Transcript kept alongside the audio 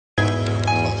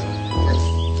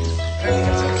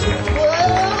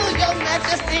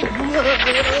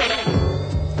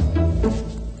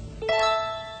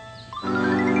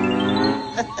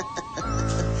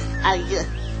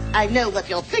I know what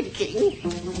you're thinking.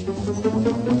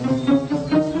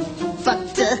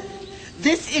 But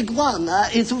this iguana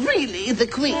is really the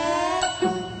queen.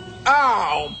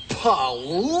 Oh,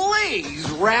 please,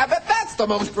 Rabbit. That's the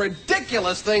most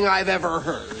ridiculous thing I've ever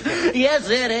heard. Yes,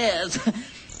 it is.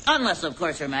 Unless, of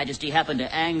course, Her Majesty happened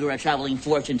to anger a traveling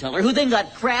fortune teller who then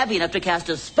got crabby enough to cast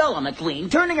a spell on the queen,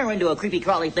 turning her into a creepy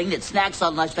crawly thing that snacks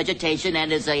on lush vegetation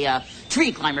and is a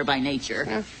tree climber by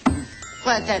nature.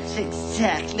 Well, that's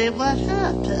exactly what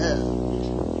happened.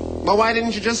 Well, why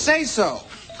didn't you just say so?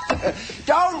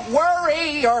 Don't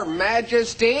worry, Your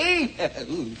Majesty.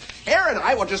 Aaron and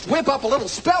I will just whip up a little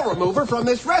spell remover from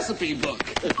this recipe book.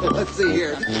 Let's see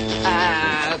here.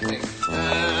 Let's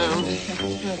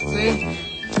see.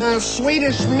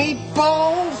 Swedish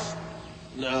meatballs?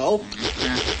 No.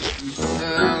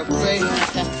 Let's see.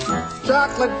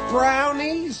 Chocolate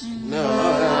brownies? No.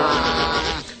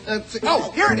 Let's see.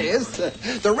 Oh, here it is.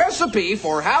 The recipe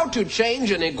for how to change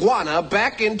an iguana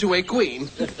back into a queen.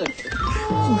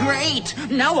 Great!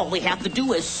 Now all we have to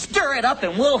do is stir it up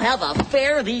and we'll have a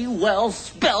fare thee well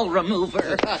spell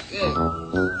remover.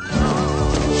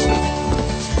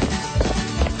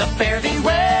 The fare thee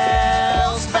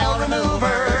well spell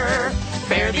remover.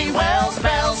 Fare thee well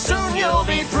spell, soon you'll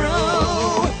be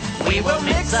through. We will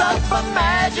mix up a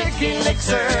magic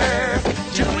elixir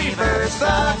to reverse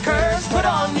the curse put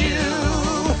on you.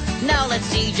 Now let's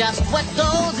see just what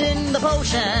goes in the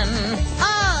potion.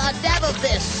 A dab of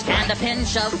this and a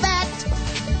pinch of that.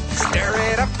 Stir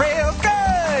it up real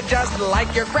good, just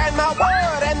like your grandma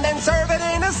would, and then serve it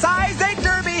in a size 8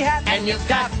 derby hat. And you've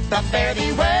got the fare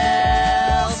thee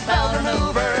well spell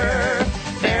remover.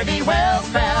 Fare thee well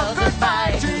spell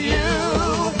goodbye to you.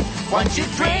 Once you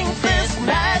drink this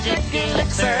magic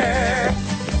elixir,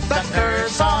 the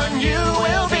curse on you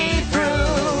will be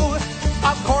through.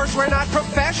 Of course, we're not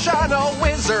professional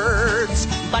wizards,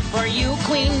 but for you,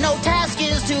 Queen, no task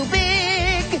is too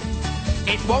big.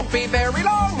 It won't be very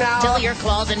long now, till your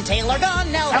claws and tail are gone.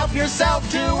 Now help yourself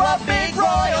to a big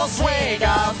royal swig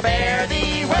of fare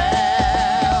thee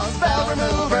well spell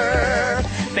remover.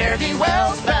 Fare thee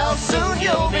well spell, soon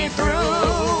you'll be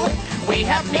through. We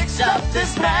have mixed up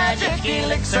this magic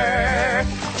elixir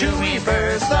to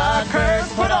reverse the curse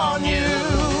put on you.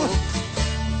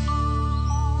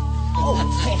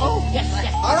 Yes.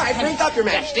 All right, drink up, Your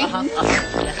Majesty.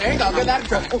 There you go, give that a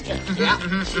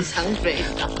try. She's hungry.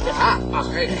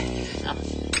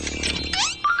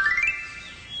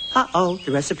 Uh-oh,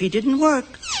 the recipe didn't work.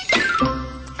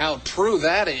 How true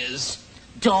that is.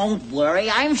 Don't worry,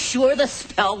 I'm sure the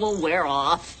spell will wear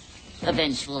off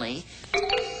eventually.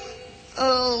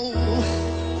 Oh,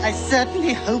 I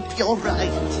certainly hope you're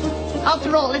right.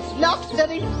 After all, it's not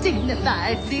very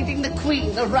dignified leading the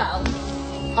queen around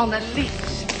on a leash.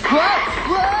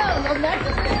 Whoa, Your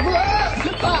Majesty, whoa,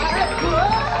 goodbye, whoa.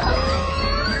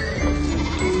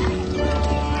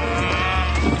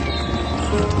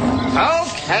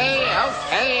 Okay,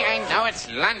 I know it's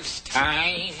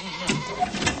lunchtime.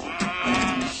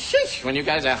 Shush, when you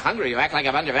guys are hungry, you act like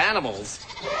a bunch of animals.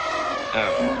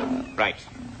 Oh, right.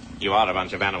 You are a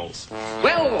bunch of animals.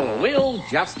 Well, we'll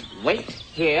just wait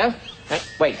here.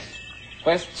 Wait,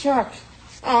 where's Chuck?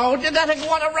 Oh, did that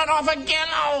iguana run off again?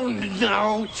 Oh,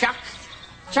 no. Chuck.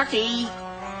 Chucky.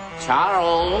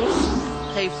 Charles.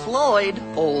 Hey, Floyd,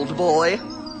 old boy.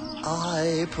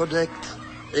 I predict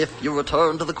if you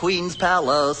return to the Queen's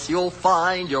palace, you'll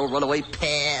find your runaway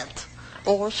pet.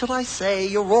 Or should I say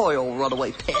your royal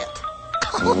runaway pet?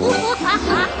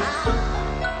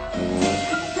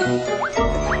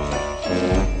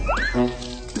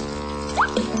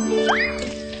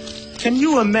 Can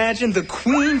you imagine the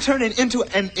Queen turning into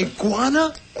an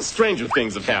iguana? Stranger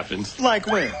things have happened. Like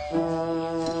when?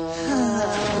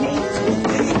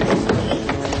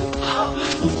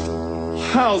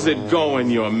 How's it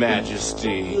going, Your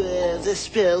Majesty? Well, the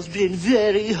spell's been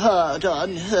very hard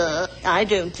on her. I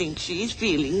don't think she's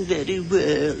feeling very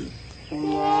well.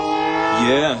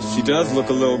 Yeah, she does look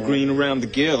a little green around the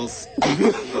gills.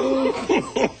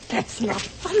 That's not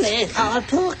funny. Our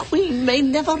poor queen may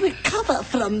never recover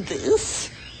from this.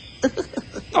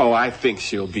 Oh, I think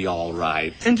she'll be all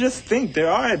right. And just think, there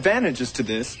are advantages to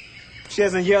this. She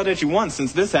hasn't yelled at you once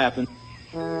since this happened.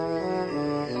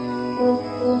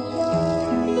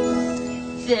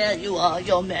 There you are,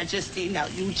 Your Majesty. Now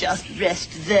you just rest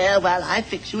there while I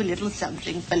fix you a little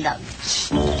something for lunch.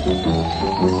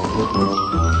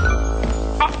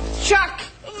 Oh, Chuck!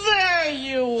 There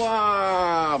you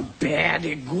are! Bad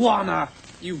iguana!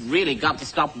 You've really got to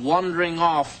stop wandering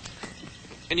off.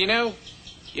 And you know,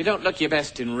 You don't look your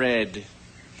best in red.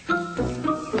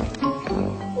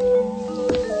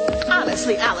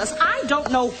 Honestly, Alice, I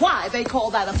don't know why they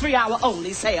call that a 3-hour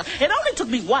only sale. It only took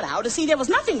me 1 hour to see there was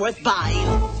nothing worth buying.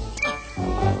 Here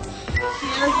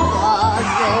you are,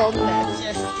 Your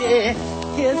Majesty.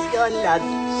 Here's your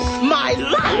lunch. My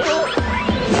lunch?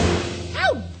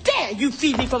 How dare you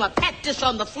feed me from a pet dish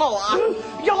on the floor?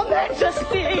 Your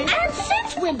Majesty! And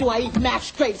since when do I eat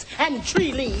mashed grapes and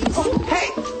tree leaves? Hey,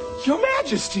 Your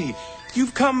Majesty,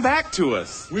 you've come back to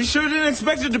us. We sure didn't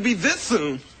expect it to be this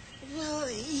soon. Well,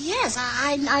 yes,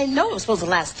 I know it was supposed to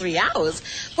last 3 hours,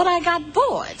 but I got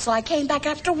bored, so I came back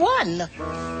after 1.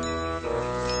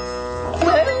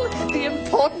 Well, the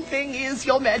important thing is,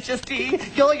 Your Majesty,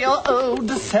 you're your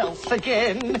old self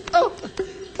again. Oh,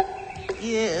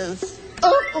 yes.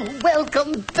 Oh,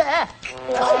 welcome back.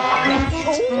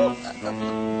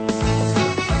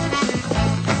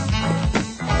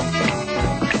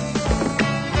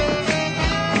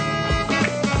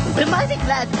 We're mighty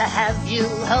glad to have you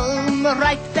home,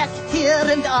 right back here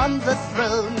and on the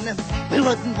throne. We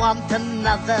wouldn't want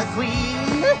another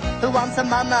queen who wants a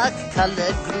monarch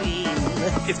colored green.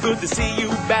 It's good to see you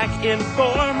back in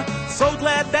form. So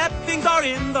glad that things are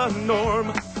in the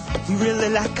norm. We really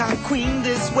like our queen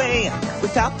this way.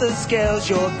 Without the scales,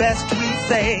 you're best, we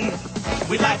say.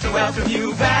 We'd like to welcome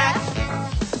you back.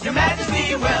 Your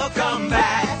Majesty, welcome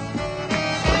back.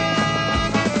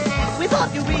 We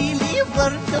thought you really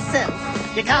weren't yourself.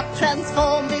 You got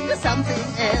transformed into something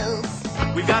else.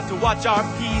 We've got to watch our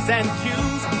P's and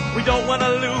Q's. We don't want to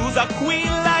lose a queen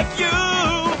like you.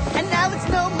 And now it's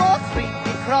no more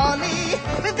creepy crawly.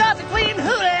 We've got a queen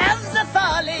who loves the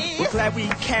folly. We're glad we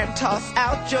can toss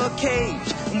out your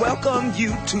cage and welcome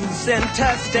you to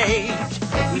center stage.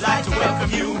 We'd like to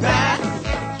welcome you back.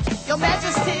 Your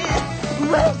Majesty,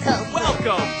 welcome.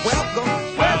 Welcome.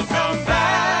 Welcome. Welcome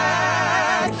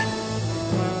back.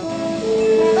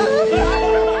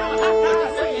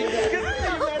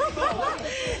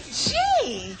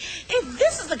 Gee, if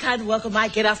this is the kind of welcome I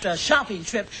get after a shopping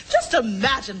trip, just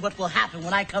imagine what will happen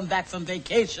when I come back from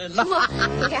vacation. Yeah.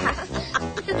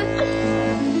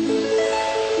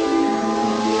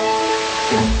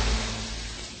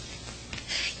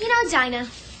 You know, Dinah,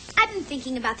 I've been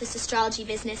thinking about this astrology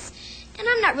business, and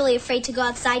I'm not really afraid to go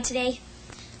outside today.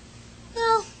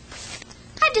 Well,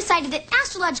 I've decided that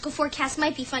astrological forecasts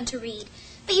might be fun to read,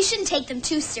 but you shouldn't take them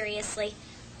too seriously.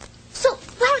 So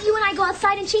why don't you and I go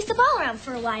outside and chase the ball around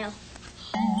for a while?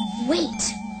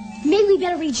 Wait, maybe we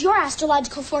better read your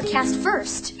astrological forecast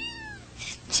first.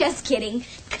 Just kidding.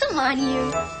 Come on,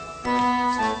 you.